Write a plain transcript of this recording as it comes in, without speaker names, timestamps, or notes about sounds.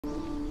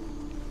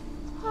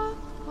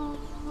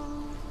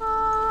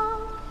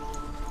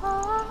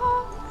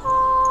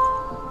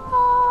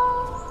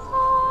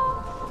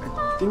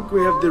think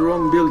we have the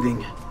wrong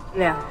building.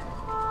 No.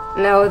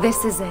 No,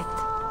 this is it.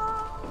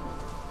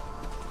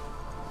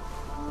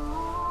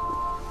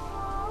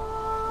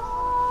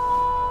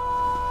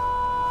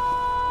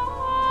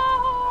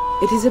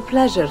 It is a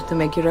pleasure to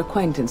make your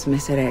acquaintance,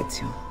 Messer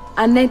Ezio.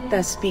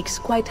 Annetta speaks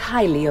quite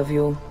highly of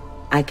you.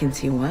 I can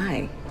see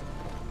why.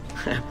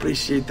 I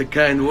appreciate the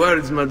kind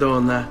words,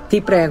 Madonna.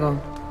 Ti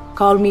prego,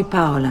 call me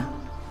Paola.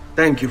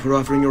 Thank you for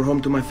offering your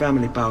home to my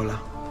family, Paola.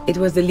 It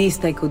was the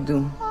least I could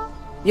do.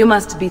 You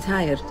must be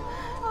tired.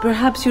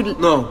 Perhaps you'd...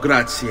 No,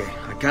 grazie.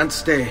 I can't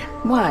stay.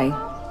 Why?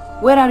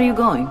 Where are you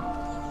going?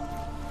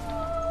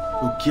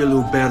 To kill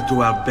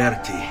Uberto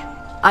Alberti.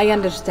 I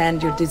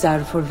understand your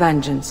desire for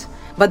vengeance,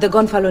 but the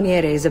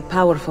Gonfaloniere is a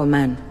powerful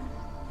man.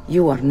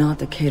 You are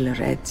not a killer,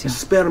 Ezio.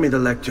 Spare me the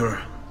lecture.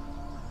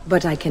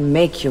 But I can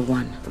make you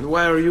one. And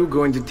why are you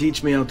going to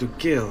teach me how to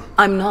kill?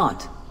 I'm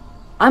not.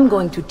 I'm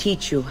going to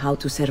teach you how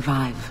to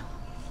survive.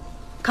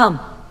 Come.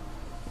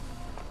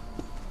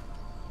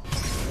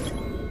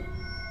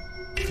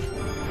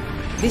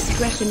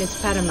 Discretion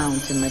is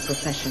paramount in my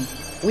profession.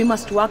 We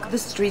must walk the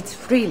streets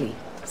freely,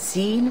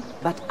 seen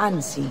but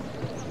unseen.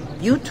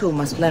 You too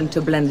must learn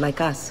to blend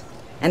like us,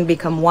 and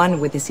become one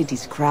with the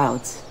city's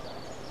crowds.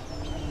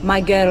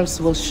 My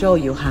girls will show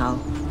you how.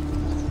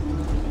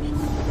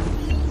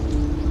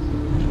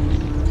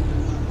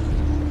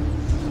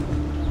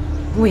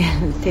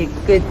 We'll take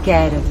good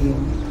care of you.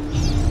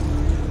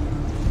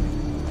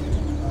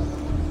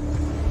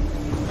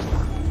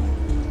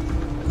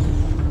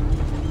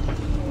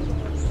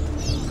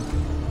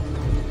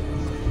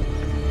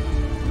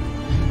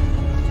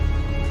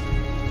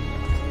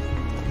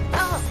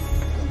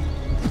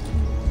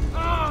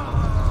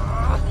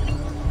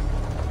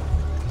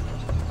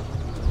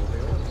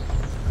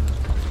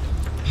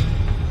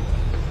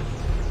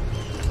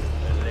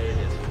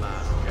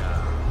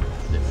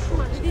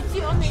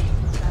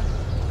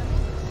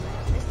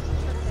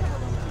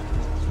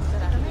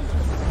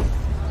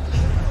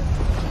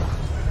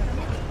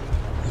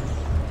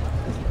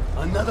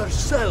 Another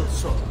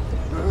sellsword,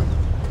 huh?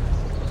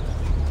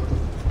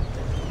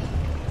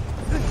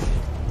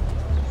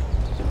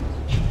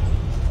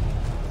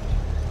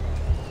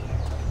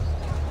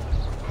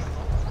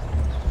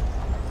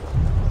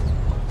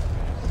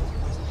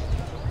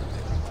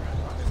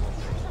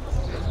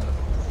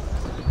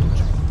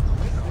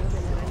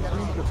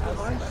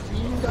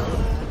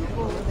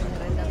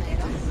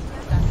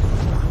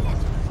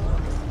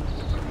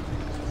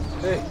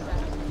 Hey,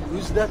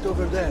 who's that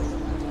over there?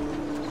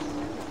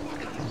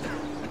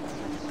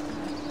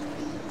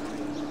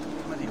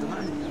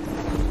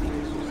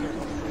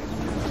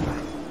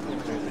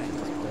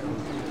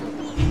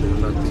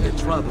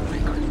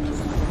 Troublemaker.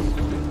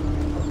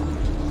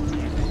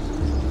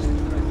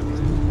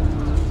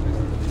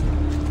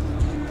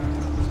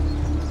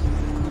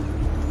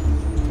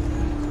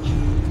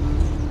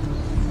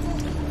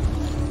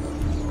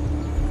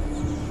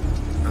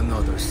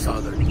 Another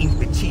southern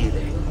imbecile.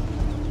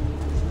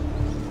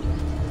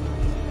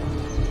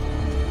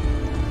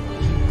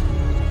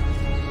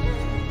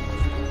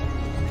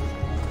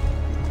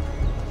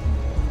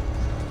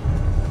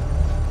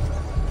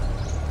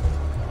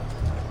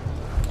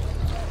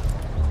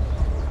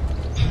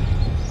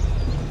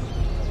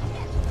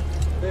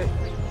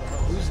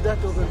 That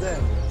over there.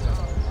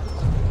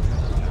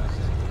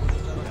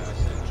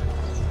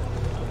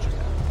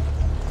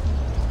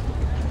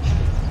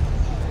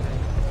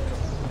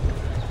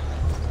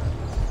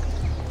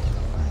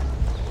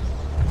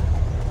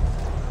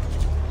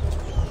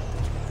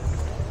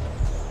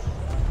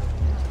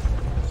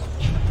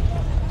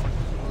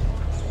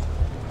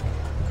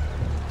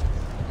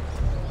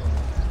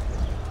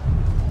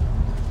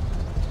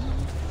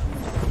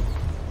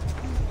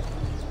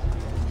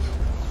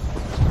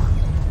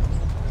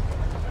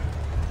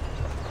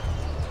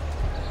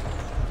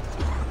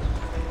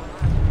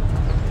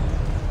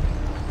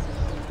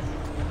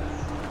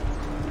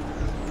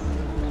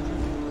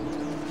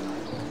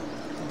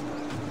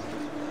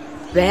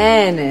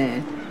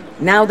 Bene.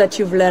 Now that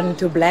you've learned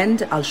to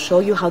blend, I'll show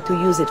you how to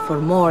use it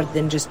for more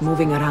than just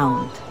moving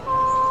around.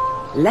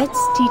 Let's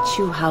teach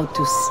you how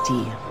to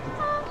steal.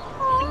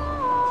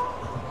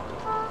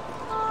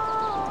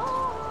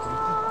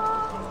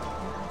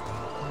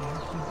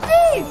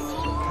 Thief!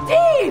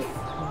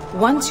 Thief!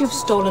 Once you've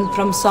stolen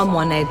from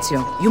someone,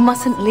 Ezio, you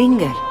mustn't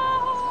linger.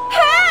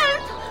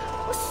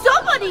 Help!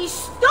 Somebody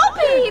stop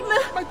him!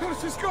 My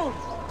purse is gone!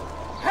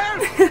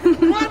 Help!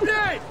 One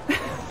day!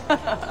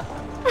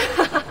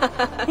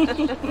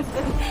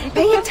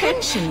 Pay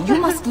attention. You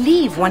must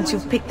leave once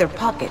you've picked their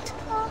pocket.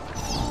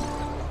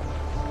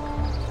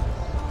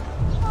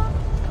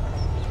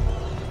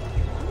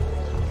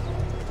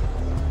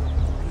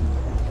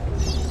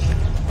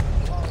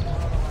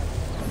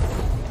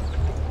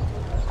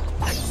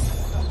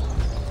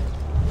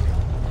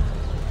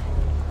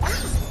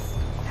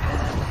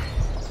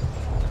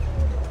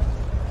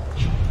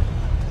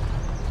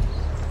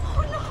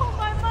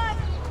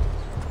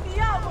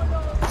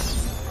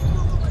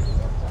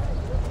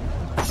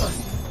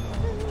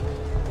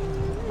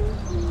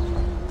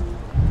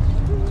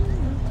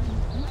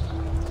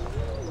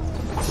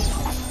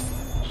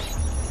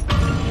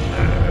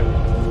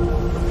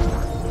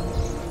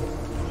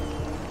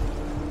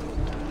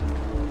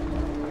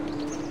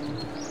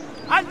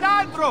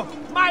 Alessandro!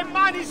 My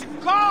money's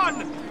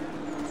gone!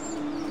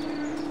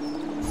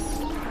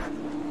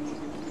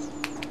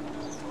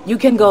 You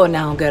can go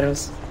now,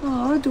 girls.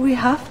 Oh, do we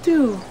have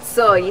to?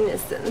 So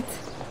innocent.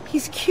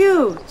 He's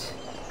cute.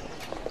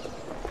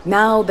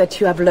 Now that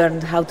you have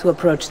learned how to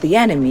approach the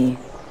enemy,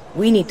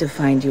 we need to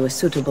find you a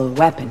suitable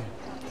weapon.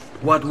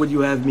 What would you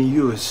have me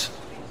use?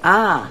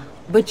 Ah,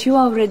 but you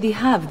already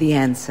have the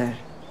answer.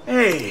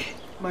 Hey,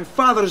 my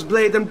father's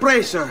blade and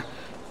bracer.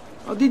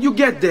 How did you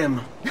get them?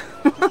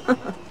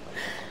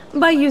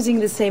 By using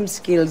the same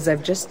skills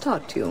I've just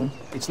taught you.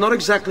 It's not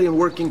exactly in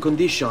working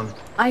condition.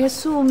 I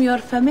assume you're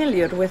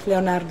familiar with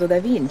Leonardo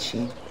da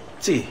Vinci.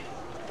 See,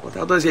 but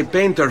how does a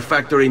painter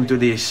factor into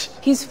this?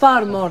 He's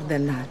far more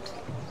than that.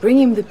 Bring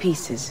him the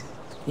pieces.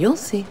 You'll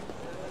see.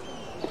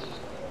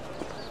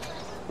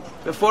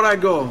 Before I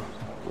go,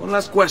 one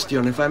last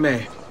question, if I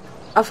may.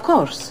 Of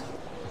course.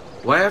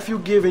 Why have you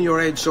given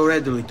your aid so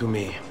readily to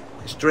me,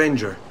 a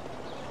stranger?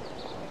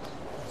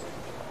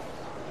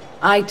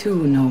 I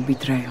too know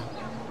betrayal.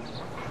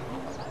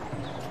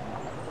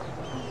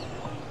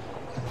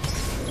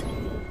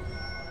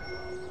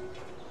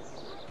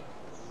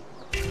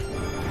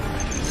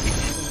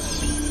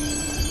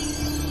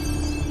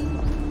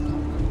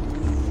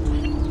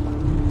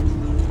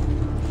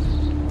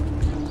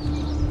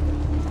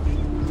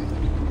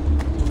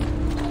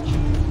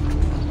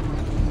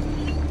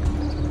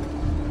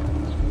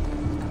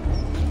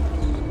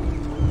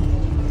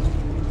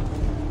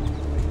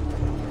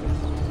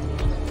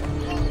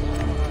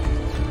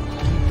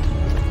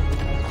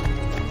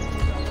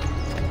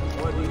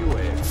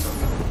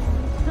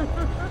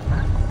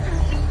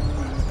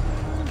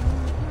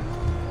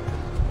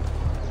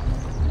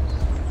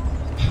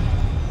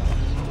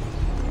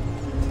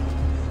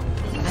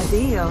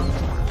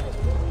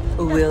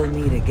 We'll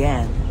meet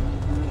again.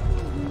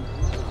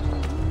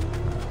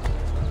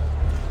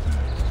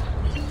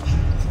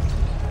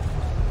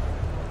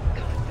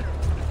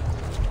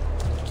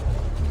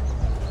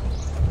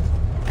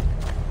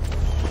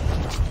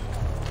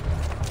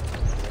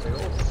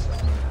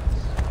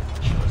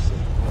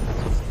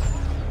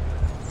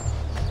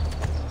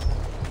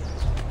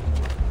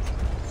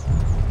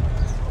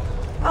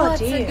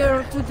 What's a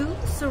girl to do,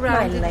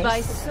 surrounded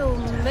by so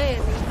many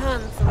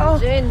handsome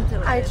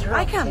gentlemen?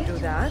 I can't do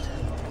that.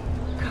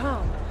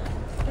 Come.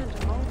 Spend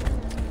a moment.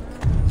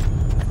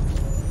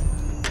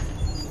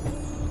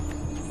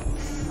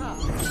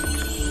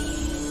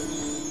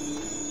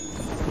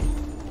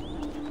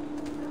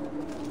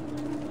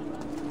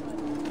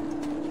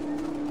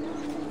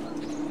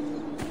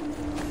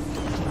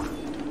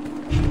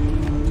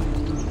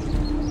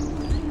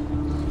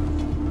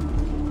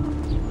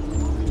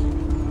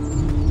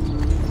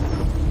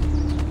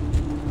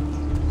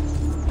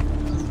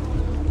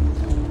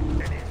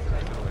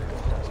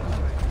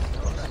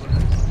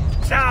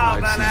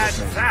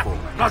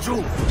 Raju,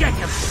 get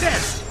him!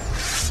 There!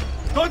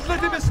 Don't let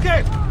him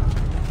escape!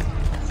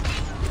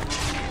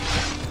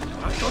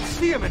 I don't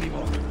see him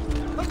anymore.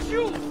 But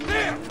you!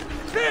 There!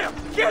 There!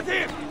 Get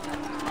him!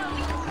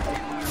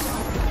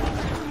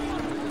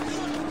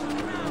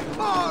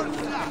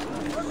 Forza!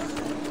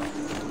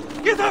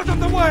 Get out of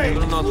the way!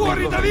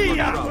 Fuori da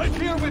via! Right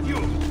here with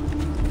you!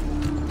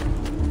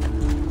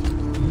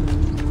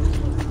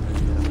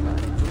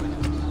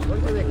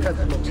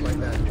 Looks like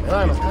that.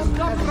 I'm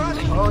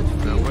having odd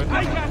feeling.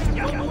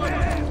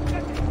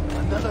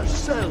 Another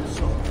cell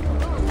song.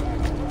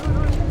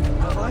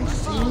 Have I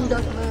seen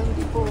that man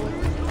before?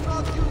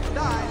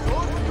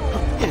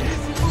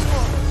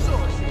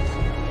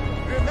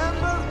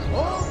 Remember,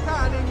 all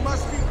canning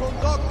must be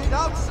conducted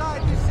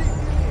outside the city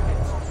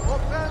limits.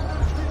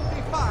 Offenders will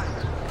be fined.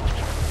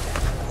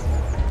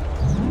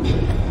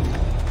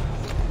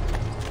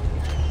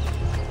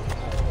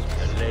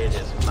 The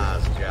latest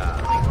mass job.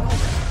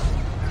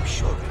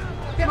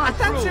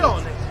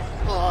 Attenzione!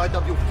 Oh, I'd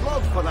have you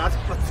flogged for that,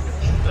 but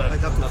I'd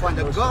have to find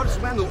a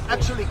guardsman who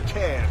actually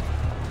cared.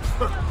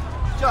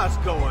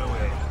 Just go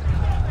away.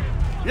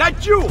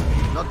 Laggiù!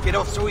 Not get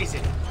off so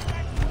easy.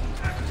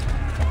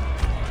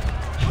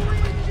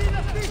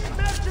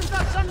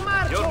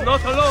 You're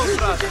not alone,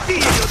 brother.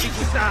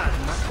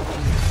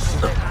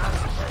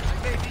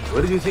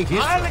 Where do you think he's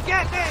I'll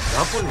get it!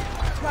 Napoli?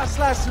 Just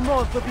last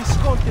month, the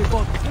Visconti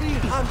bought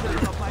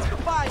 300 of my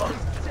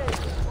finest.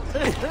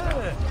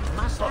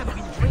 Must have been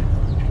drinking.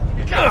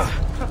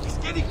 It's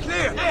getting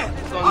clear! There!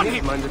 On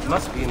him! It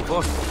must be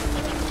enforced.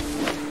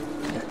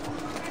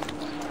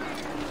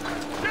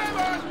 Shame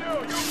on you,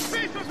 you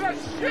pieces of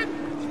shit!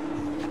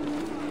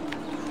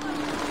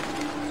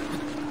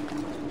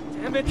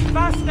 Damn it,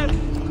 bastard!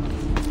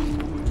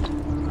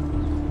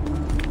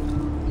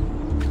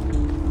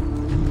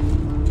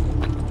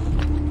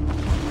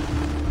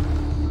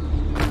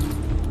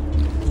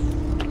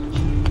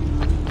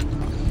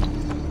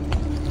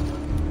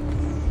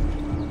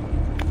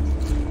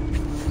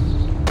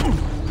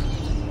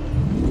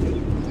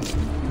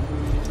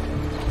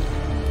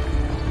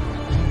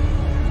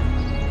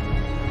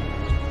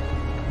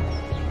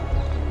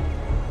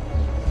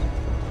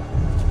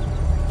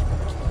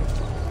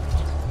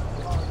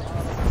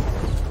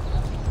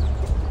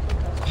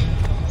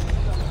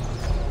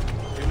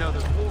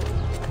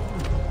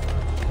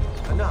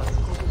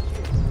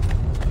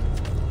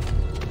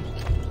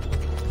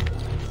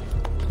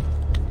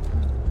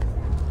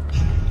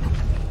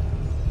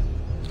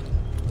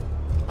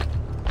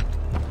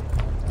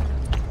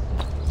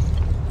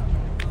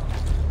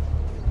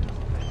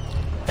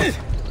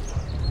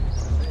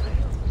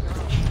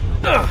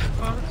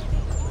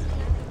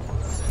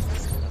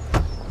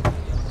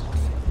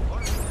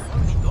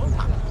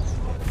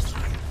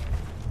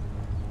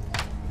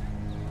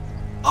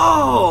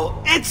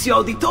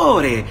 Ezio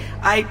Auditore!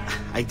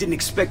 I didn't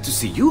expect to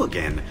see you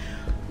again.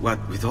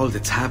 What with all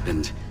that's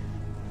happened.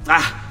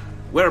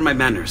 Where are my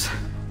manners?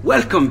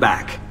 Welcome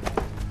back.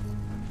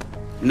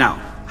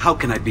 Now, how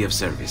can I be of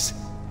service?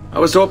 I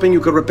was hoping you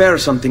could repair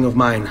something of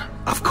mine.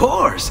 Of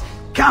course!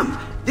 Come,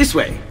 this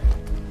way!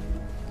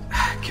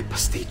 Che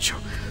pasticcio.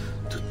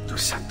 Tutto il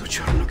santo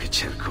giorno che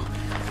cerco.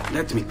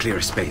 Let me clear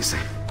a space.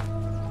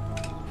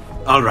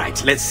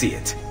 Alright, let's see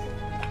it.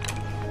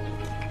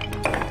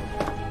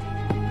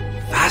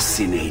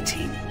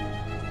 Fascinating.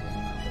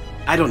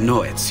 I don't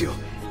know, Ezio.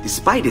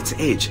 Despite its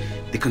age,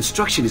 the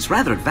construction is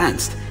rather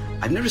advanced.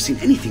 I've never seen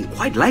anything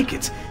quite like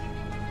it.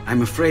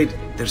 I'm afraid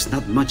there's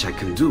not much I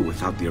can do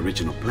without the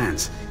original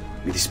plans.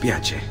 Mi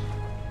dispiace.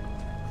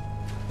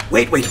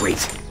 Wait.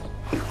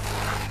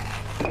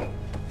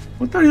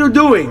 What are you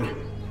doing?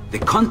 The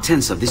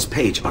contents of this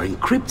page are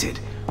encrypted,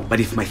 but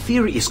if my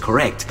theory is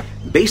correct,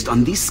 based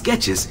on these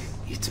sketches,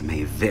 it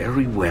may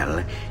very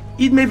well...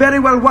 It may very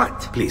well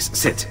what? Please,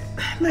 sit.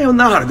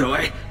 Leonardo,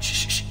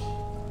 Shh.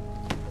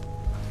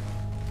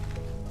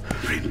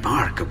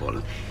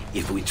 Remarkable.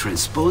 If we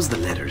transpose the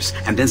letters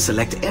and then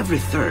select every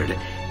third...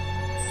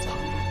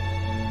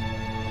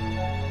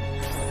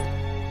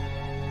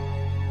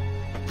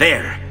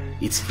 There!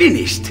 It's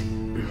finished!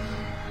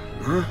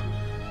 Huh?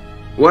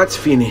 What's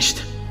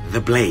finished?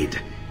 The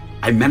blade.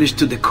 I managed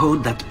to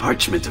decode that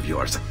parchment of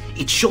yours.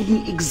 It showed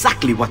me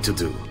exactly what to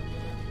do.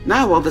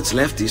 Now all that's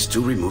left is to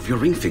remove your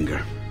ring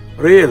finger.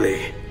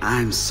 Really?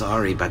 I'm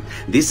sorry, but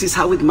this is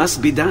how it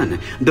must be done.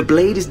 The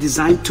blade is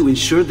designed to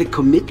ensure the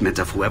commitment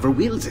of whoever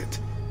wields it.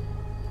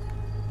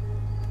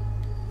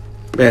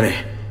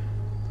 Bene.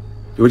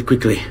 Do it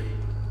quickly.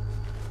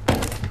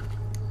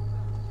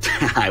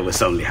 I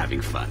was only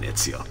having fun,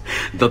 Ezio.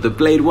 Though the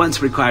blade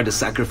once required a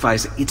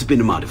sacrifice, it's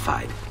been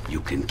modified.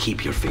 You can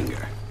keep your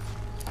finger.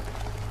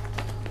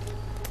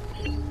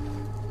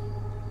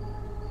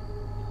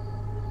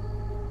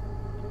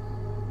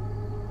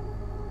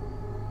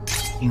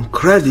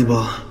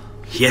 Incredible.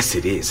 Yes,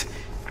 it is.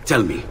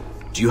 Tell me,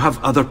 do you have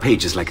other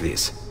pages like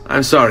this?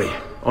 I'm sorry,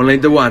 only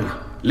the one.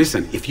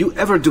 Listen, if you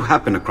ever do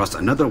happen across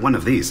another one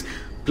of these,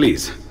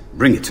 please,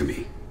 bring it to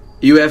me.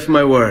 You have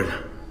my word.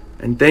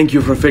 And thank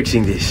you for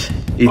fixing this.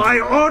 By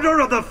order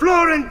of the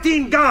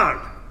Florentine Guard!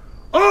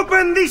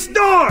 Open this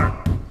door!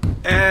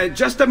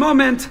 Just a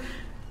moment.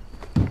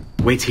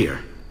 Wait here.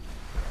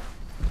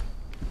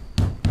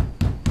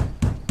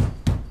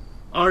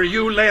 Are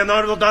you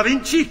Leonardo da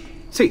Vinci?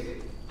 See,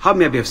 how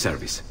may I be of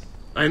service?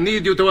 I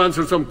need you to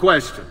answer some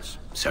questions.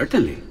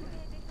 Certainly.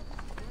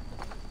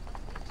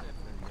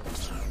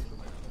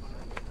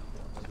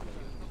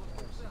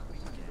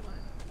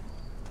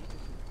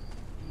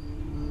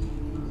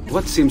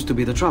 What seems to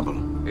be the trouble?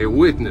 A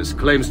witness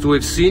claims to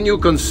have seen you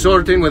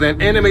consorting with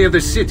an enemy of the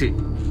city.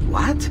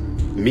 What?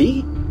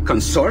 Me?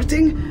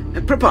 Consorting?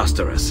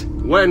 Preposterous.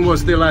 When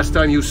was the last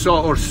time you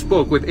saw or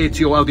spoke with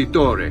Ezio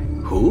Auditore?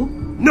 Who?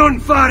 Non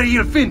fare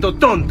il finto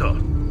tonto!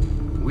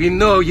 We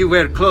know you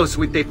were close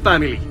with the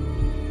family.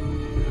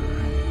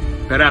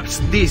 Perhaps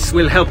this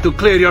will help to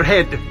clear your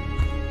head.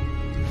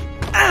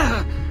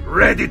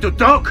 Ready to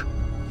talk?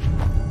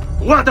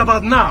 What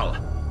about now?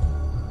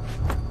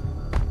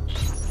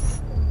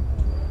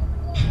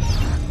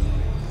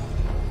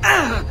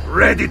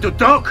 Ready to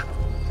talk?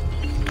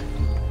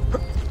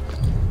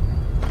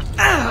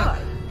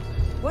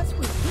 What's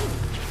with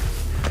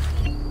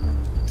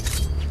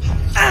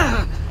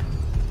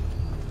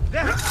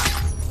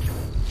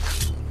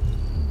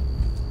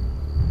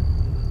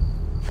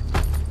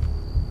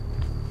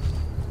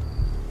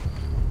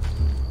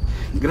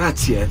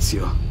Grazie,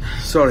 Ezio.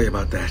 Sorry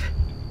about that.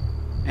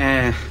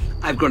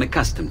 I've grown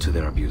accustomed to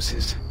their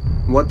abuses.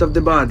 What of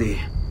the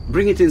body?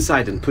 Bring it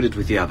inside and put it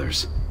with the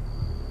others.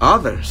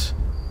 Others?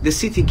 The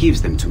city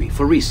gives them to me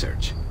for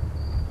research.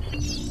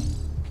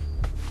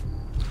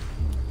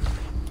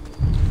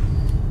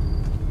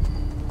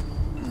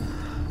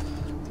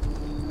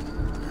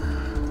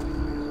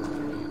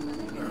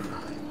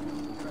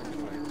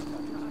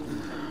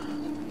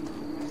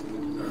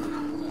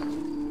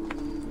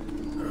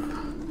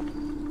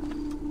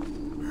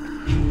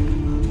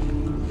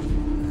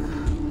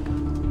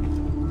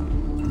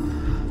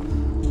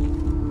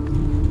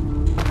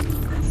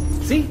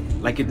 See?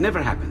 Like it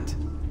never happened.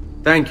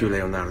 Thank you,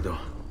 Leonardo.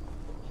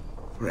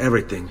 For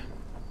everything.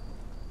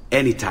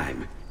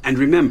 Anytime. And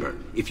remember,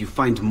 if you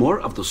find more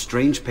of those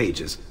strange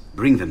pages,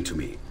 bring them to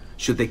me.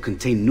 Should they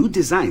contain new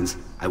designs,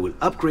 I will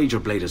upgrade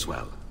your blade as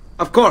well.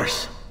 Of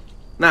course.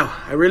 Now,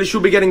 I really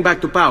should be getting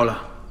back to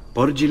Paola.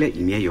 Porgile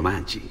I miei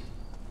omaggi.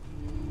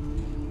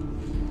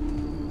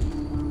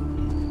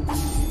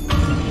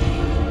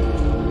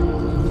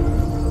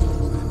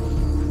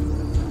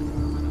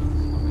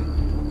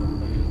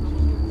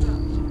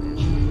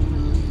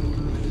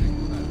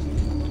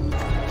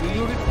 Do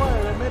you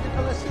require a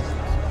medical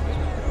assistance?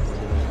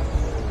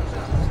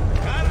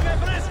 Carne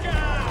fresca!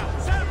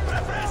 Sempre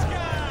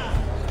fresca!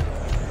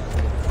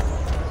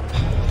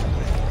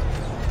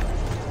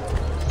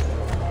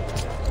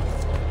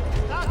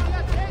 Stati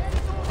attenti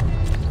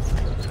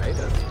tutti!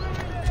 Trader.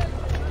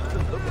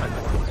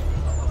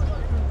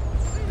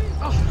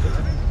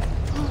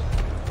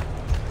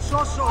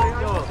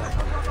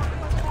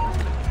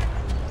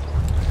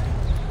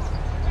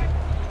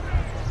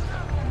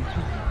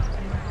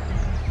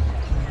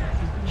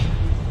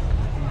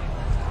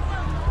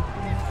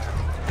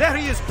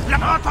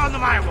 Not on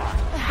my watch!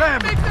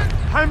 Damn!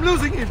 I'm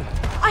losing him!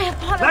 I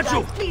apologize. That's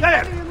you! Please,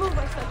 There! let me remove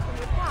myself from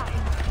your path.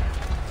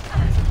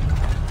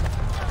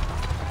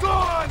 Go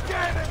on,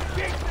 get him!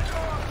 Kick the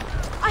door!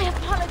 I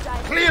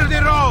apologize. Clear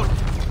the road!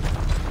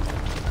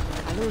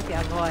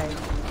 Salute, boy.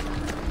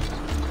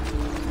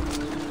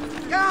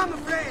 Come,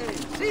 friend!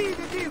 See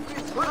the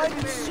difference! I'm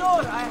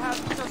sure I have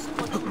just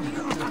what you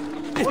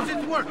need. Was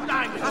it worth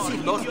dying? Has he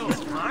lost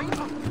his mind?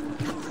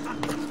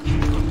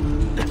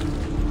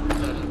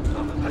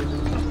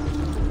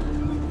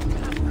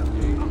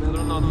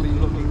 Better not be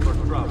looking for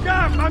trouble.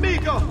 Come,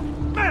 amigo!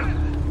 Man!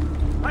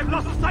 I've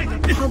lost sight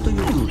of this! How do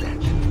you do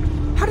that?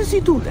 How does he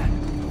do that?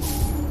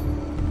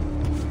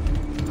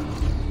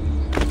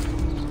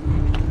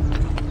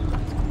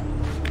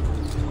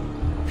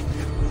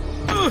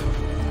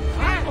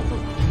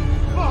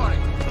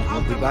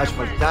 I'll be back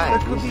for time.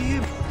 That could be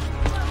him.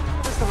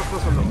 Let's have a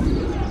closer look.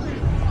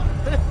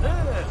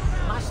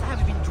 Must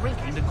have been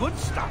drinking the good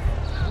stuff.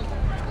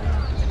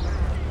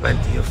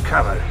 Plenty of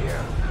cover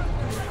here.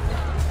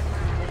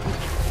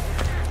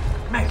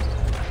 Man.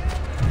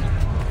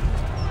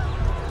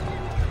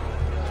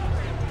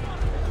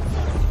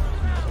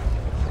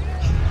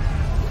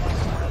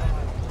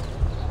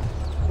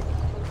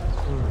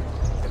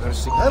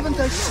 Haven't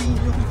I seen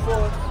you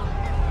before?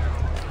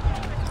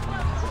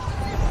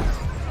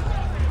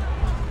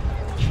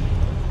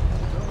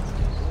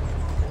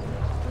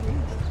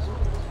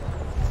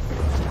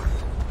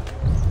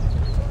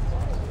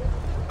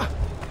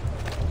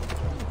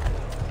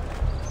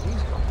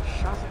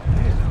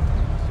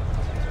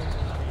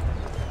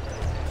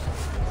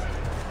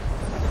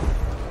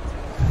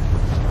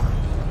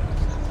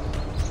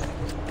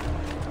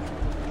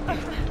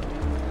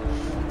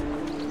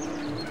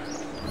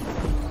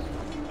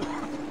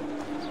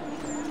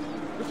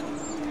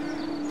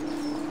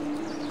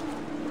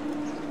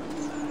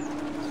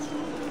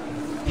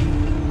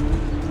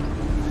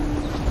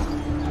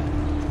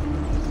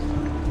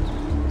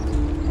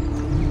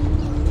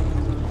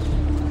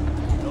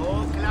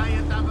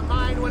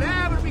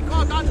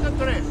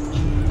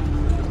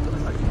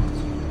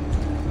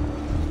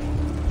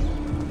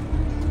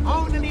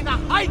 Only the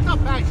height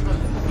of fashion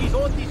is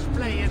on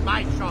display in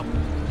my shop.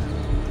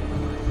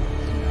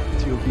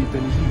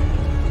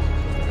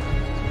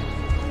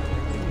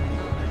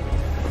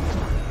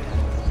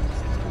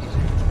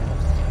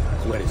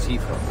 Where is he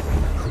from?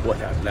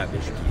 What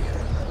outlandish gear?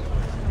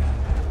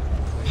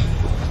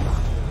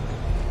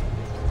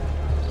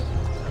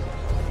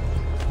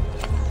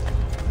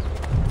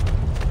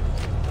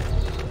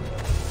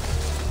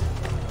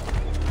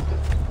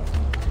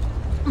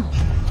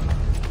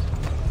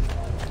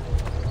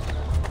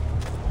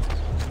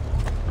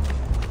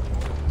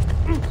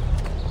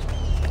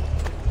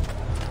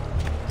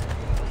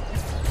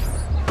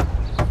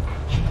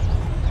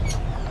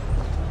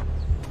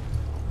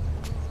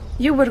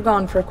 You were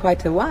gone for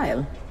quite a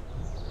while.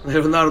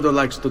 Leonardo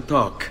likes to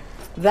talk.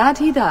 That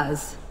he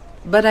does.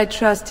 But I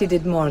trust he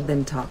did more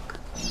than talk.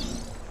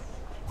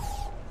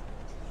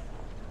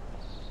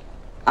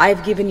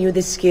 I've given you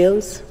the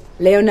skills.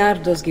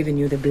 Leonardo's given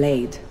you the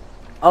blade.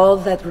 All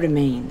that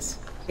remains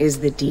is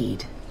the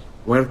deed.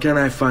 Where can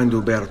I find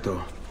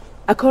Uberto?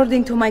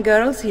 According to my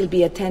girls, he'll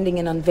be attending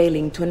an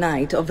unveiling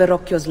tonight of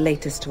Verrocchio's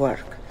latest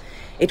work.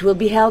 It will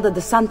be held at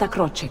the Santa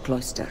Croce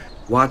cloister.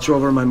 Watch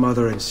over my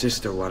mother and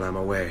sister while I'm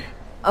away.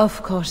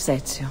 Of course,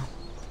 Ezio.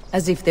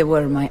 As if they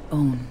were my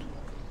own.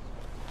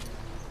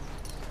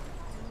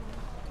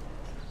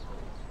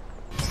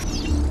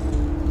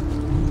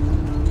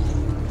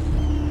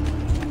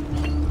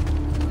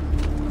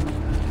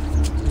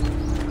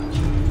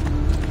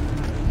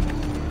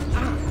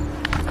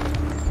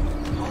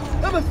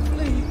 I'm a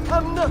flea.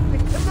 I'm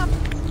nothing. I'm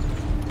nothing.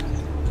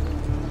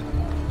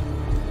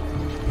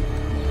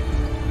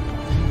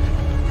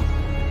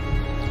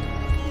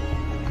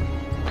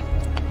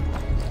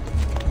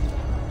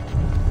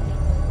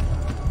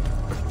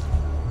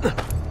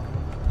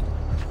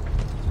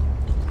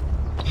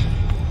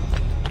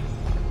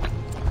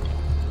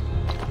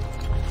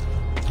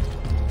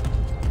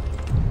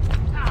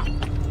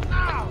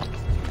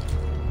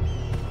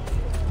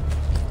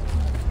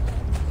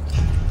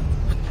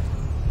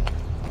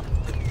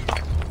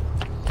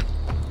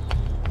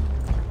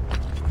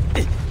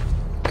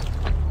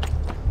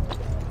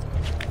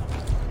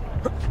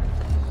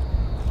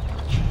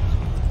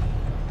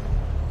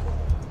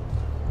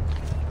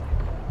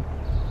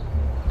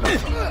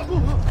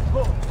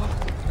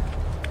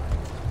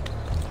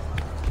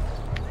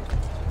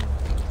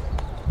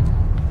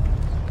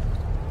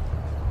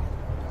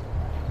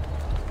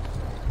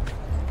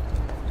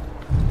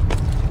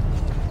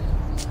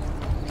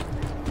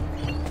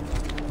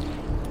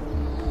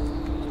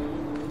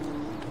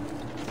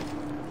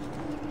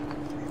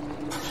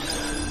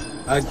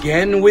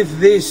 Again with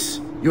this?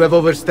 You have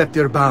overstepped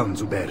your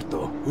bounds,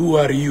 Uberto. Who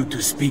are you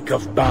to speak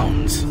of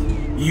bounds?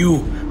 You,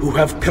 who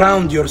have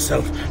crowned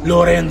yourself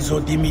Lorenzo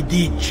di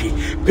Medici,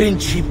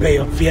 Principe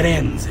of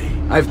Firenze.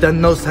 I've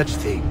done no such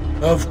thing.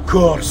 Of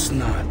course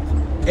not.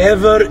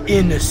 Ever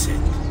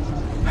innocent.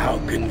 How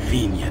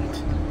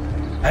convenient.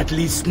 At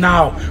least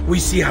now we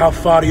see how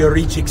far your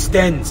reach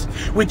extends,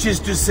 which is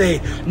to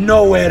say,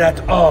 nowhere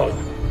at all.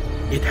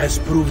 It has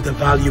proved a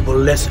valuable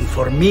lesson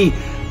for me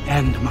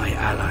and my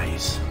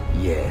allies.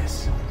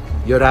 Yes.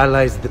 Your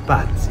allies the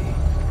Pazzi.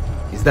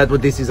 Is that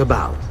what this is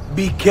about?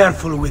 Be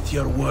careful with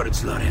your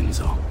words,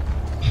 Lorenzo.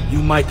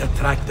 You might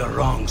attract the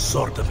wrong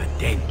sort of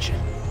attention.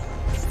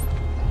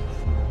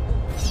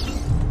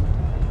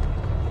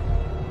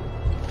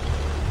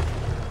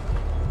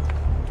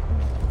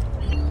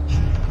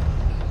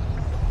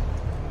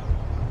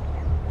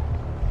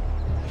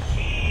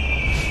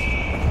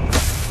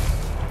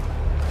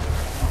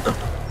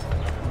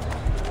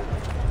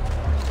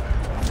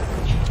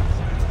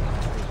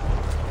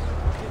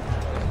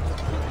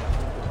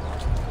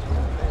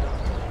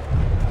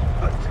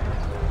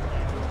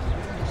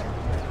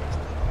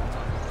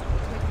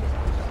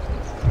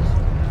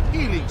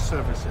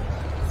 Services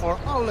for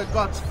all the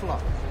gods'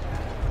 flock.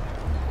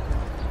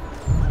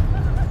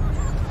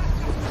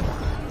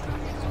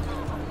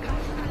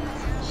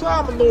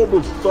 Some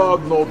noble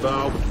thug, no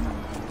doubt.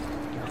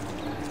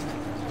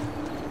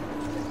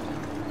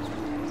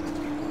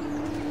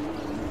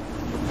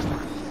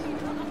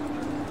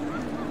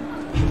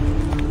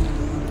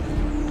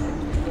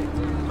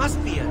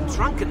 Must be a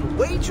drunken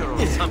wager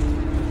or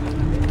something.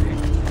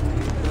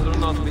 Better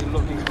not be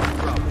looking for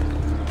trouble.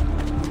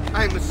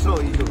 I'm so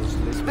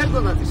useless.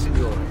 Perdonate,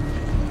 signore.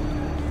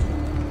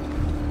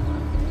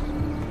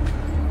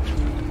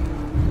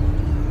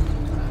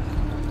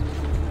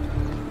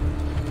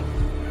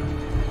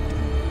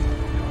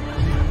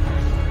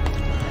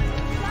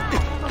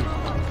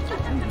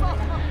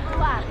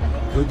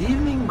 Good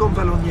evening,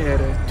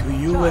 Gonfaloniere. To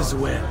you as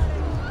well.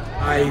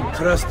 I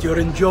trust you're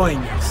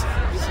enjoying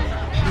yourselves.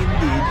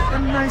 Indeed, a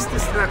nice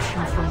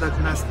distraction from that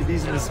nasty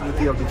business with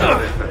the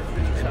Auditore.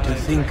 And to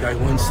think I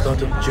once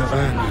thought of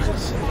Giovanni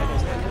as a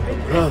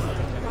brother.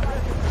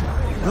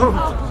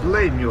 Don't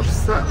blame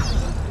yourself.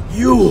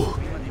 You!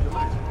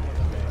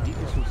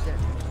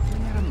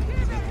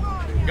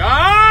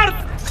 Guard!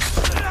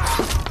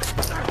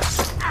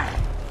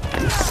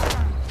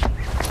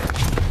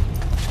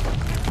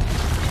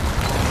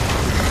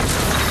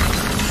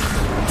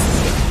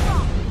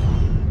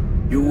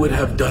 You would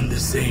have done the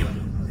same.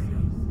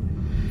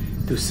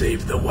 To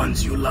save the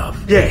ones you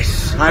love.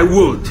 Yes, I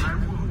would.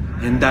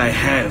 And I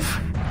have.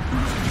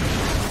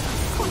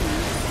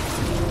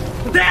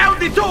 The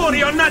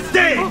Auditori are not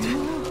dead!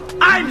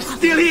 I'm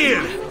still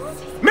here!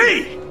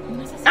 Me!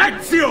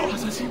 Ezio!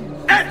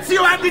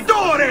 Ezio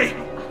Auditore!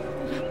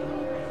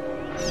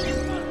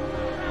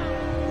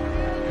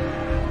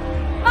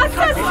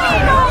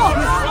 Assassino!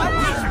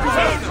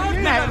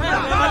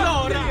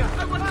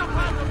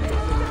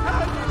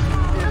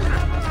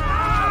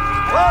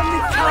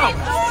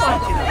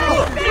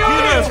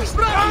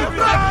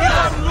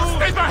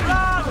 Stay back!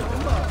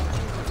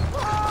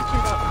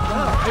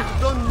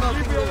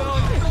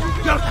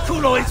 Your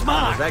culo is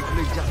mine!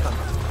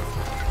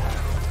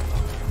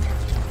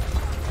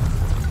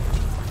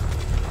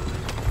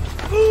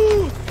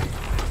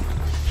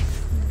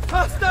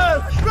 Faster!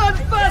 Run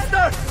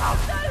faster!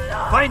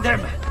 Find them!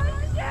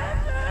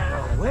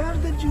 Where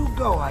did you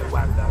go, I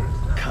wonder?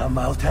 Come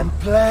out and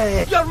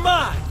play! You're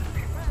mine!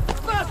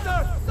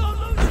 Faster! Don't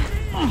lose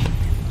me!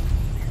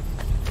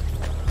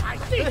 I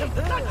see him!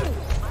 Got you!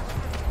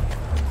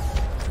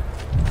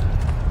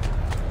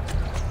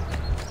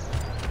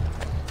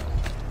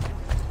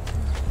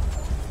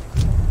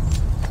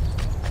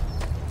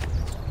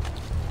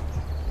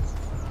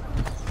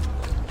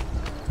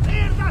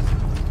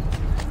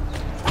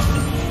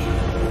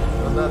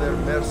 Another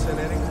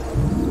mercenary?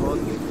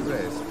 Only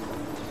dressed.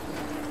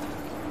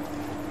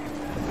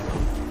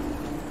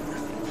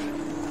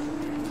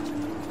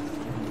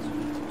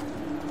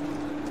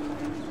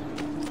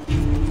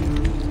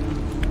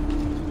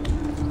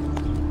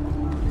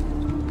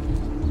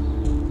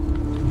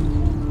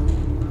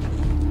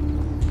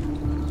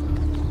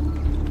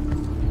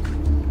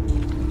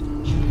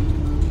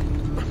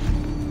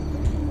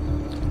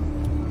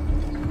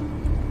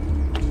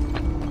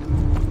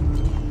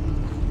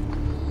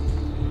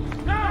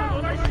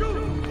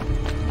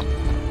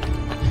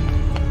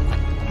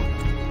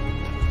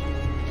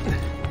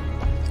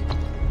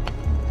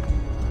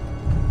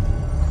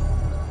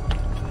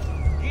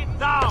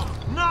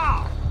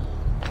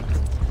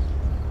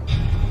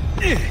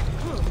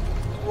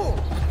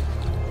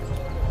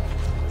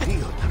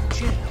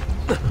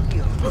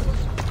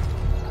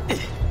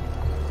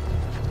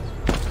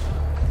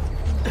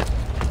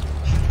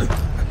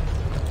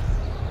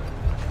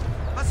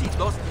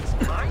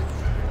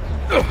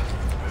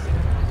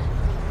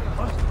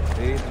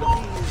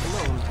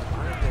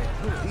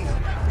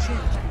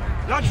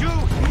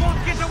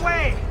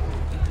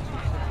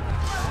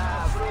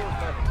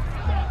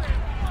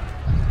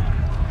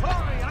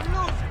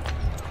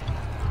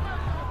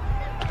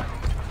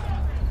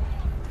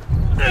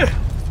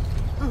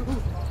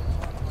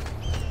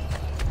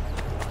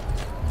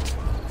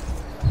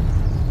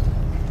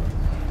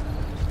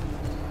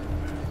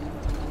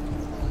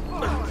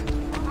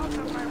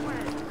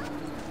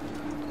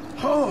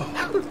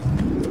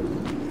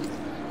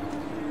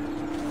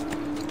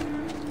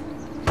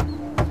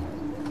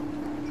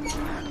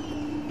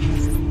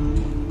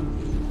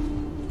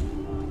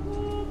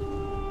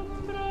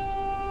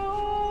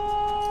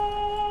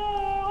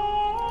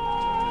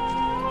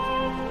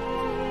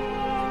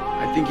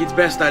 I think it's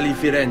best I leave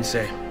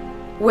Firenze.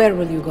 Where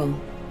will you go?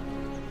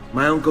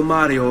 My uncle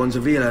Mario owns a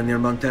villa near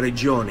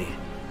Monteriggioni.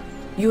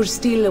 You're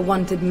still a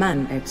wanted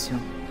man, Ezio.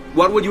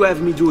 What would you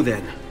have me do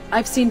then?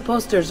 I've seen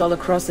posters all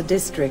across the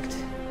district.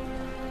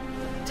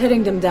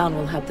 Tearing them down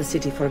will help the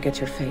city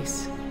forget your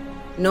face.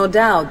 No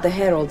doubt the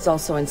heralds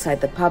also incite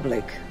the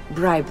public.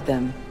 Bribe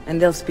them,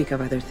 and they'll speak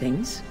of other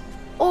things.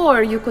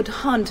 Or you could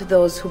hunt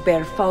those who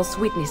bear false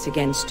witness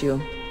against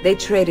you. They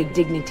traded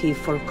dignity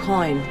for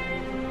coin.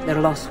 Their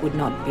loss would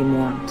not be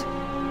mourned.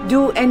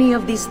 Do any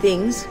of these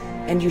things,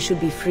 and you should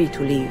be free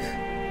to leave.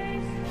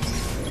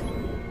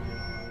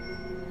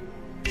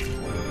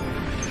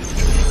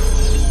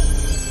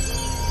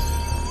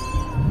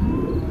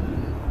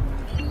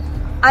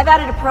 I've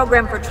added a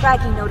program for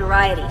tracking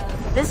notoriety.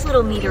 This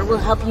little meter will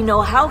help you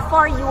know how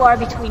far you are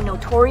between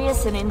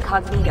notorious and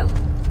incognito.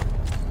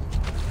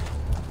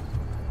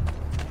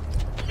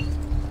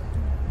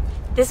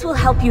 This will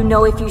help you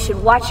know if you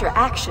should watch your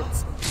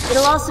actions.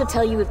 It'll also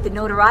tell you if the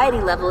notoriety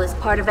level is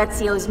part of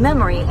Ezio's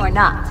memory or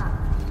not.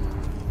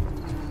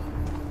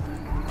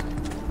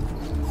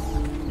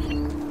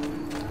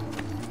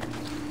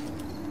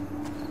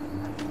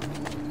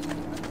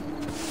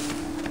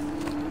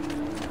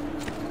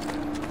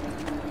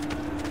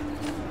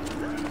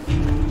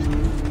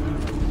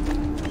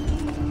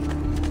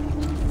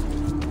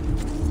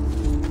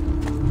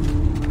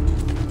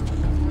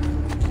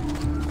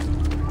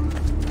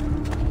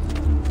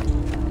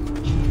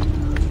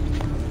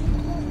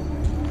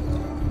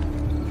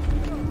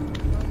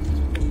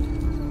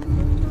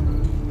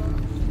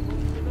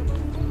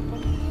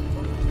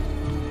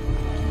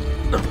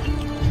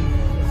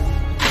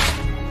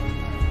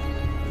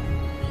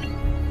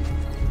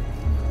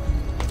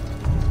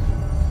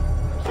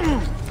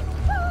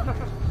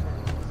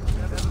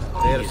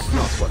 There's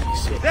not what he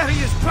said. There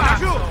he is,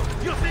 Pazzo!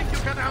 You think you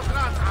can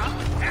outrun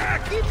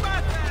us? Keep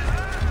back there!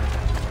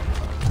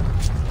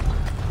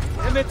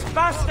 And it's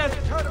faster!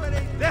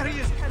 There he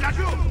is,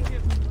 Pazzo!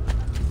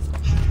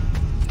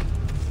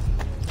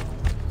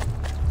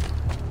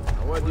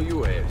 Where do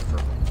you aim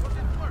from?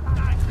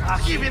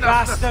 Give it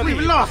us! We've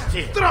lost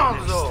him!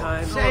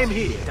 Stronzo! Same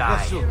here.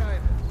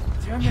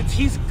 Damn it,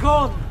 he's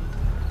gone!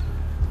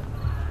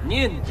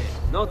 Niente,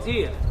 not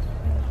here.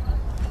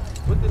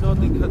 What did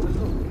Noddy cut us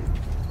off?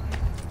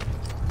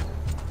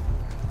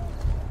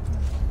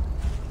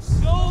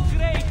 So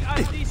great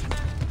as this man.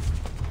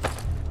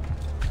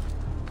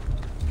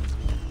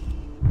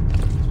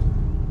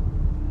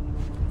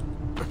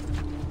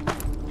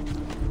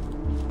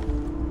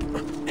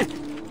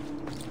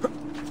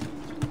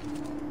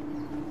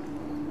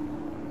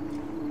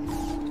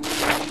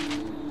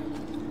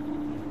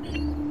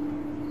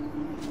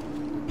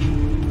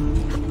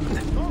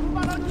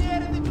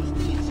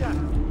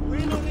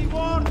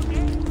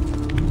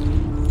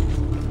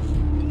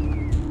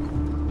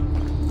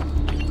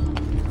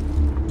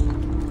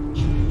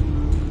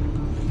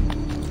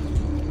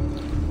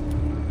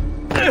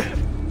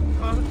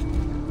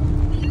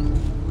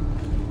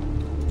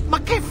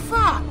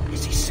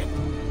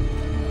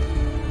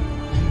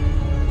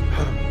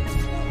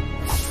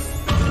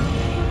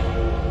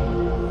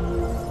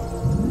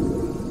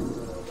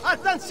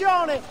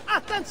 Attenzione!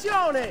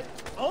 Attenzione!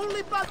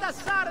 Only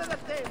Baldassare da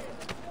teme!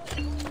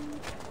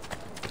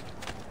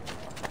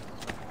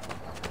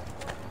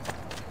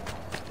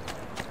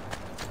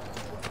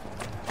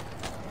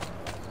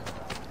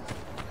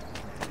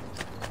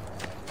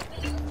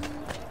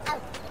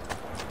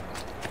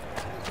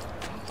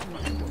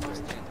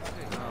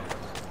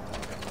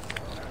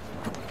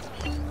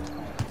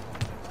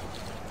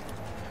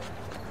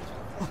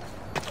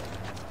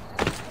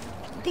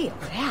 Dio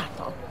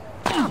creato!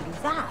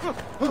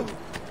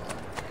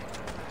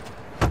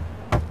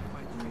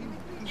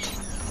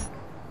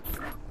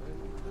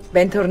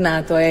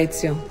 Bentornato,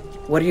 Ezio.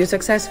 Were you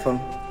successful?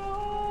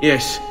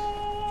 Yes.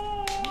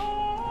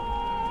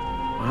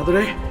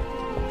 Madre?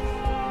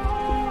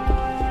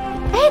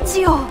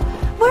 Ezio!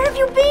 Where have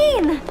you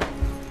been?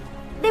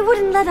 They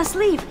wouldn't let us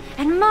leave.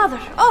 And Mother,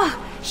 oh,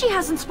 she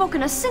hasn't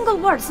spoken a single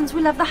word since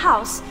we left the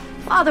house.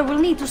 Father will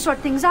need to sort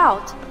things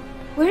out.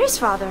 Where is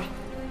Father?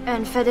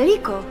 And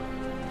Federico?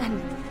 And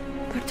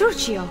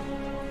Petruccio?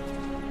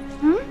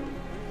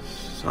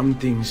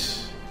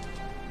 Something's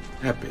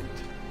happened.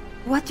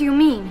 What do you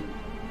mean?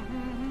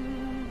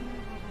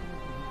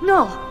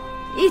 No,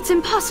 it's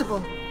impossible.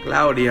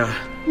 Claudia.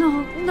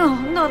 No.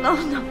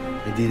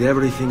 I did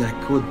everything I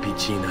could,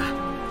 Piccina.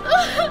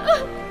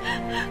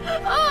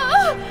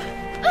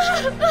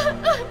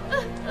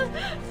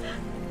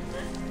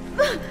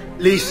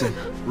 Listen,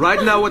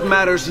 right now what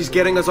matters is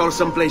getting us all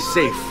someplace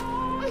safe.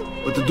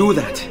 But to do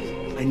that,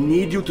 I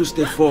need you to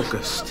stay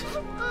focused.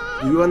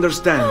 Do you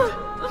understand?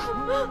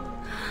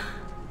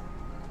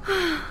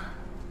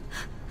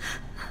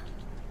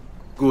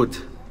 Good.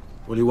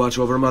 Will you watch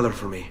over Mother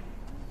for me?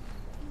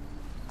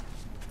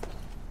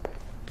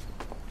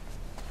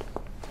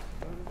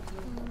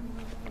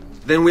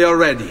 Then we are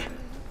ready.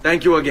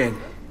 Thank you again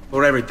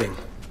for everything.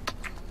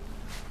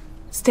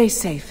 Stay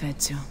safe,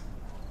 Ezio.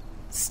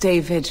 Stay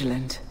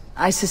vigilant.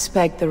 I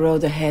suspect the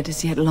road ahead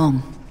is yet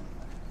long.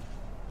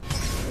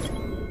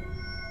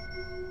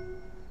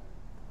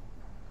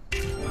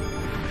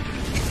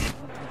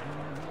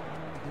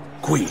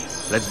 Qui,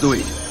 let's do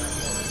it.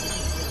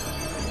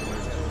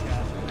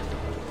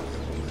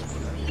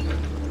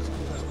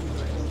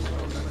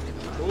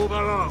 Move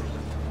along.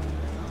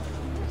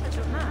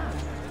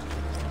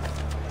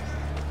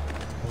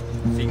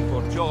 Sing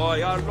for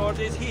joy, our Lord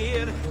is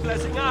here,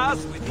 blessing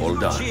us with his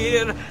good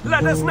cheer.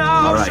 Let us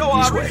now show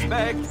our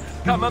respect.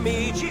 Come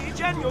amici,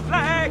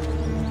 genuflect.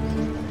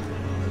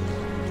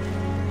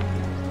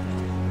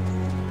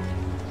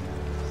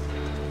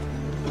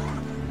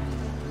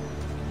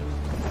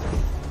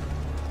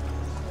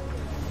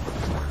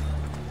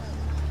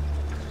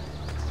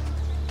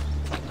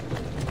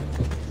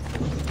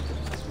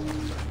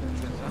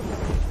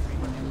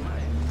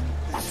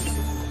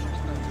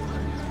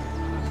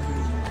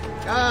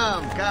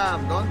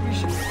 Come, don't be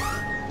shy.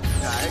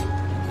 Right?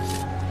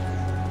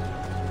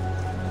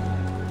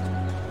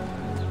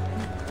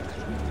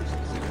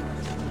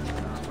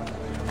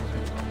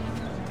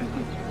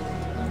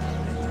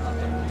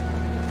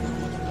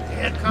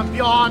 Il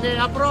campione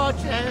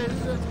approaches,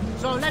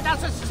 so let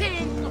us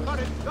sing for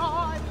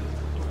joy.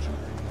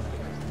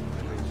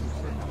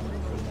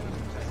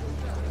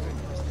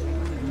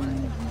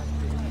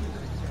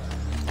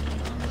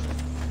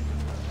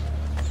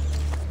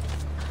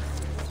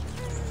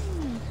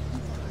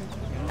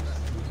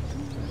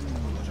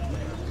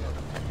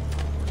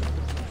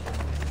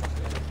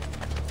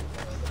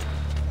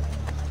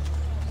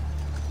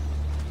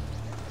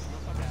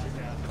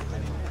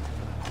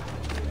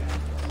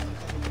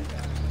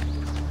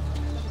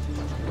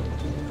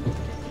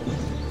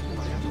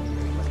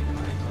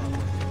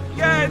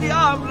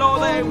 Diablo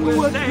they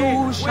will stay,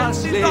 when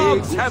the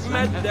dogs have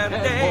met their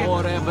day,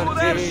 to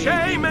their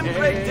shame and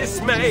great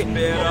dismay,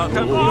 El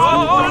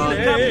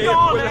Campione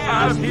will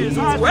have his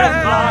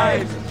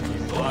way.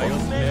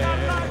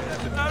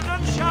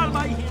 None shall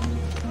by him.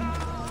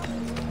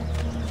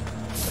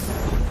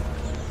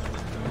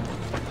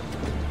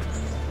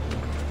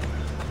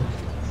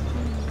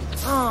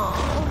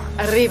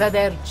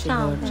 Arrivederci,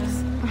 gorgeous.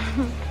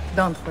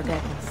 Don't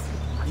forget us.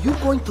 Are you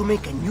going to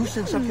make a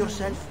nuisance of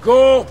yourself?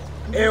 Go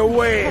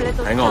away!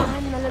 Hang on.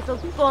 A little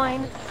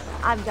coin.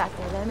 I've got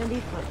the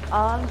remedy for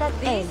all that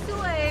ails. This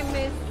way,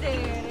 mister.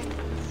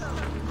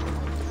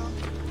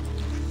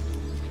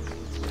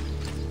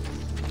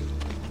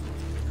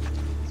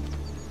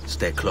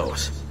 Stay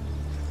close.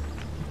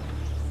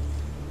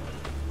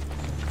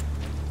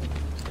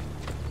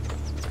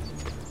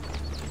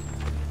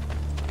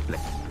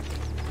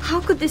 How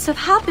could this have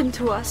happened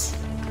to us?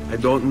 I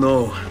don't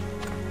know.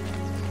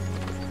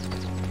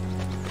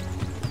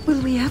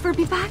 Will we ever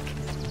be back?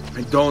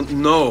 I don't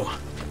know.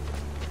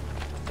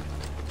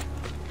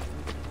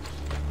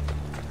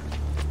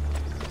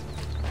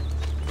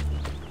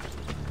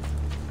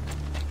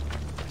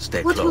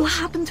 Stay close. What will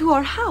happen to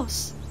our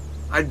house?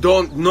 I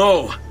don't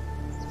know.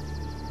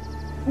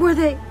 Were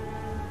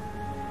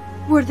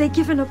they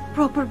given a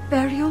proper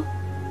burial?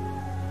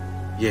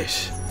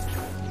 Yes,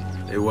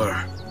 they were.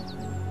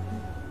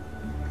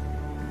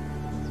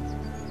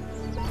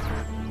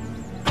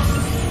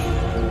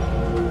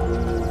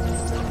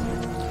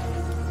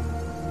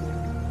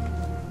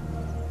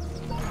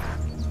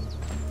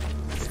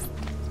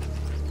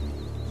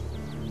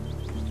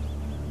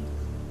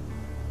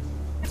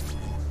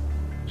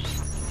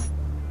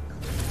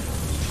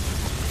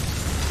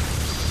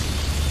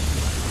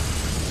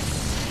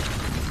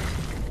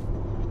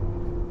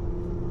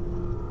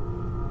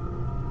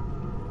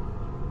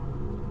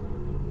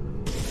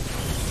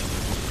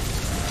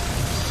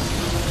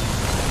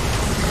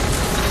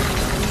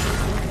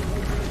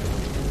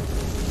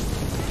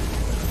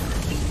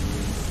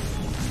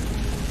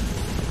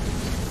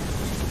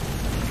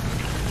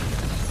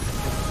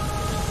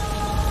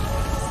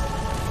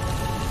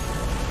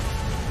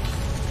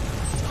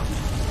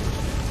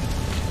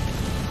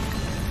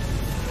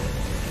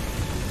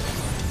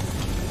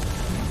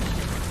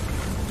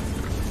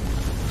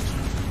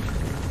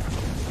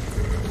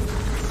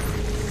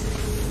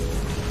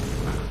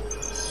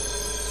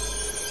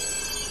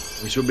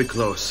 We should be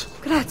close.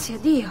 Grazie a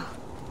Dio.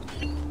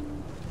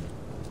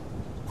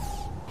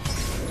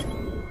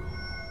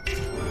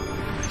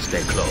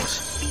 Stay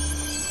close.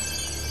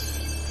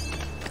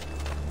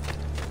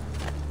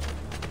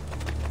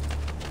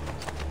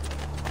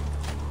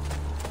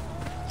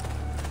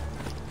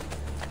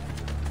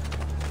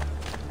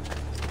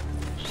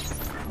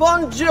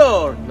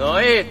 Buongiorno,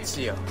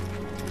 Ezio.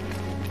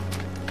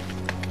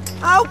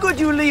 How could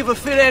you leave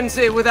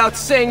Firenze without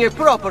saying a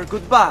proper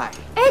goodbye?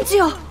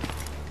 Ezio!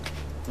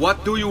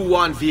 What do you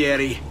want,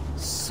 Vieri?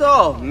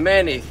 So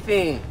many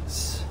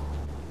things.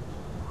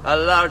 A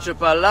larger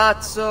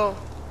palazzo,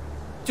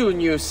 2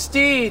 new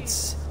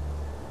steeds,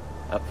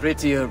 a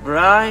prettier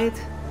bride.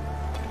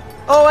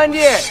 Oh, and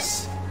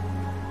yes,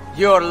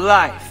 your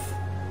life.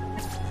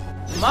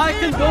 My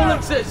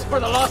condolences for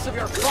the loss of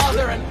your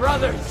father and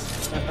brothers.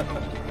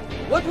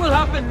 What will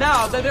happen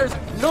now that there's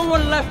no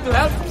one left to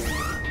help?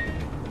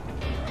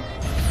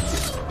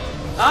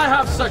 I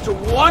have such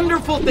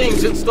wonderful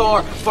things in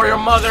store for your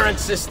mother and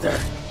sister.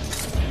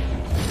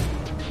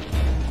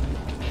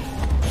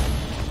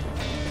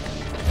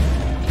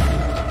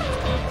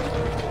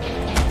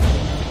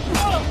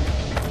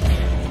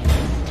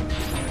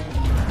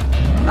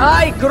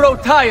 I grow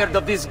tired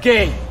of this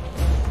game.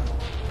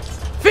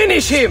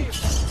 Finish him,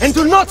 and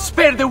do not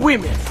spare the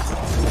women.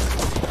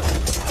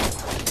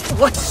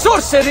 What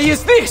sorcery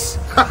is this?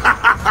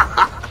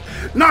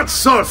 Not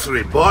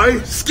sorcery,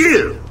 boy.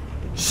 Skill.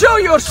 Show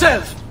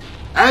yourself.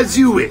 As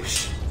you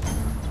wish.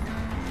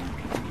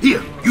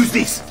 Here, use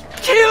this.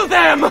 Kill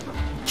them!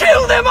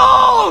 Kill them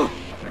all!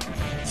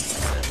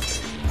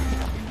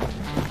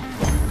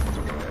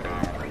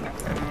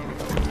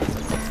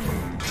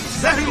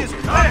 There he is!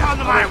 Right on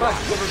the mark!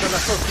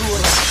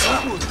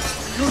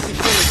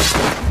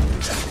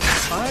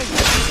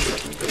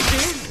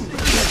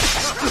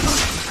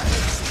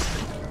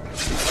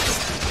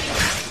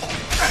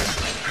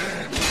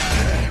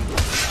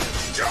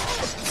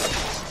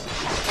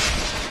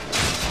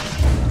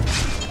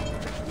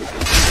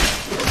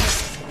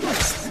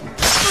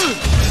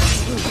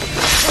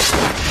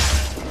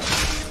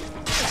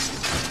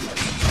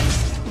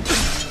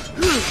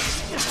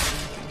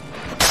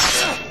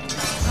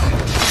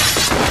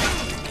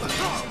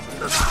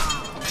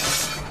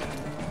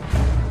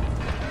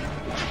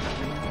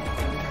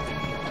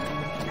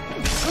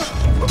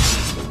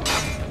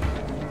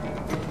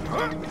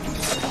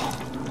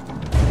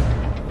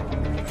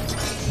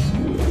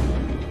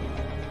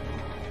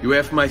 You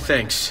have my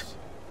thanks.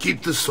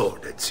 Keep the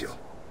sword, Ezio.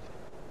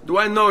 Do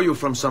I know you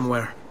from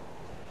somewhere?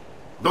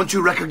 Don't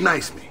you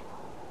recognize me?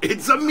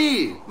 It's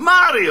me,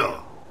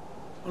 Mario!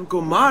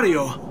 Uncle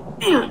Mario?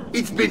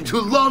 It's been too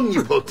long,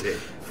 Nipote.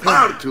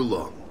 Far too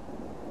long.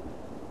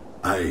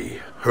 I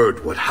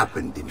heard what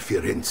happened in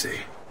Firenze.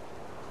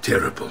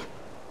 Terrible.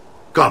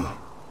 Come,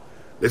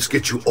 let's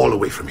get you all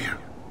away from here.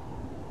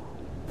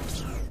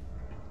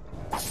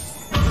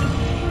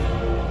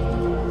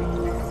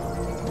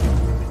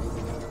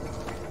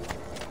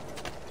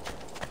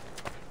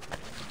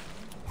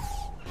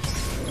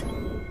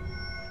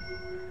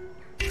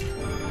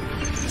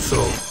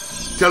 So,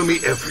 tell me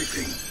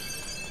everything.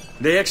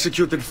 They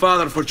executed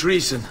Father for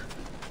treason.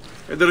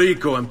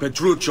 Federico and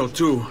Petruccio,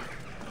 too.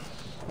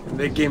 And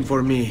they came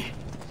for me.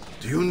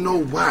 Do you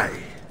know why?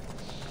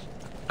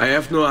 I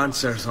have no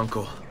answers,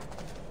 Uncle.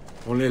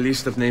 Only a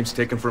list of names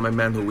taken from a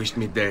man who wished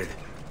me dead.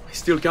 I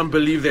still can't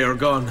believe they are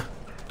gone.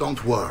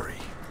 Don't worry.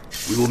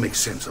 We will make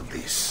sense of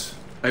this.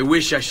 I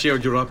wish I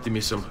shared your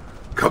optimism.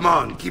 Come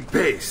on, keep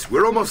pace.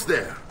 We're almost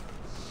there.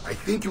 I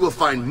think you will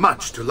find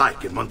much to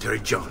like in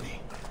Monteriggioni.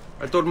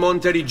 I thought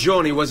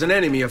Monteriggioni was an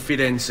enemy of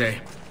Firenze.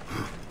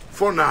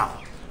 For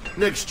now.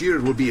 Next year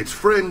it will be its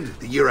friend,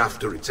 the year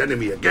after its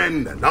enemy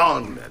again, and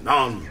on and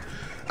on.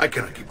 I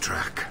cannot keep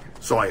track,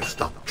 so I have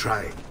stopped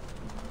trying.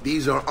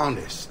 These are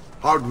honest,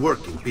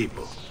 hard-working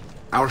people.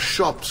 Our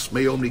shops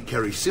may only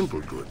carry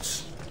simple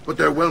goods, but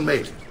they're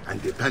well-made and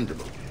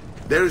dependable.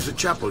 There is a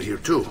chapel here,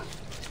 too.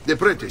 The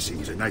prete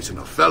seems a nice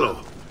enough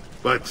fellow,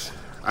 but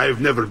I've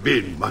never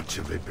been much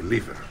of a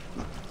believer.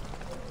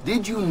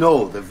 Did you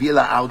know the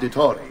Villa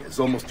Auditore is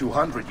almost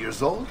 200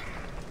 years old?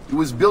 It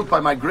was built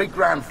by my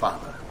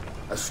great-grandfather,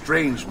 a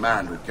strange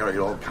man who carried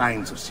all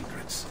kinds of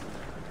secrets.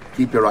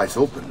 Keep your eyes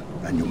open,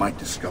 and you might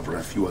discover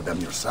a few of them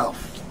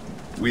yourself.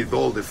 With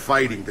all the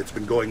fighting that's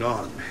been going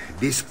on,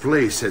 this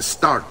place has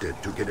started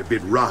to get a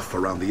bit rough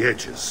around the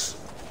edges.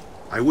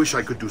 I wish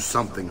I could do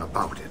something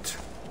about it,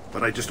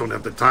 but I just don't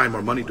have the time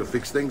or money to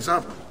fix things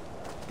up.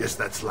 Guess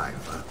that's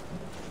life, huh?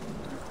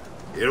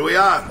 Here we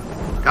are.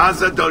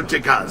 Casa Dolce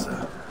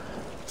Casa.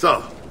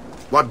 So,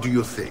 what do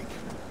you think?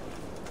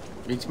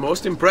 It's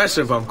most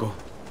impressive, Uncle.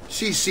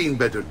 She's seen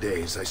better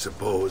days, I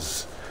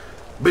suppose.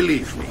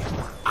 Believe me,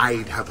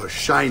 I'd have her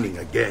shining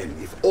again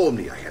if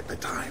only I had the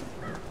time.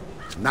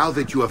 Now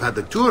that you have had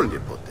the tour,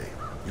 Nipote,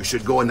 you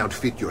should go and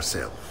outfit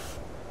yourself.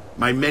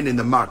 My men in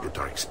the market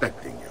are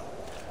expecting you.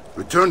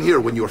 Return here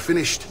when you're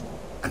finished,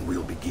 and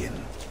we'll begin.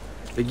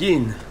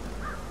 Begin?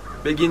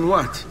 Begin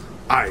what?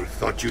 I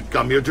thought you'd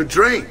come here to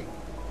train.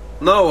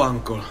 No,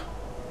 Uncle.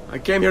 I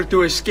came here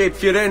to escape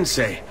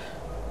Firenze.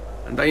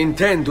 And I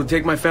intend to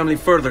take my family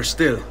further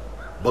still.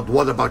 But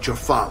what about your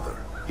father?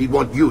 He'd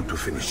want you to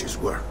finish his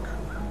work.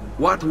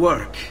 What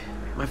work?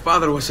 My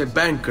father was a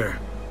banker.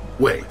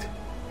 Wait,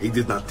 he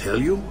did not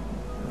tell you?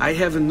 I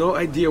have no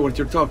idea what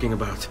you're talking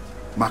about.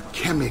 Ma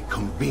che me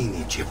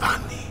combini,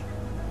 Giovanni?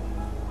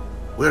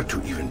 Where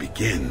to even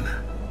begin?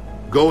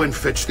 Go and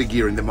fetch the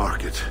gear in the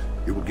market.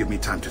 It will give me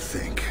time to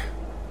think.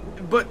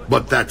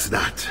 But that's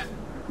that.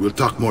 We'll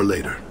talk more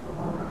later.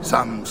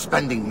 Some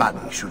spending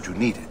money should you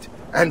need it.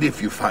 And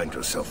if you find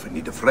yourself in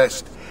need of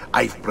rest,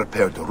 I've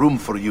prepared a room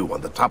for you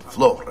on the top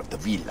floor of the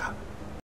villa.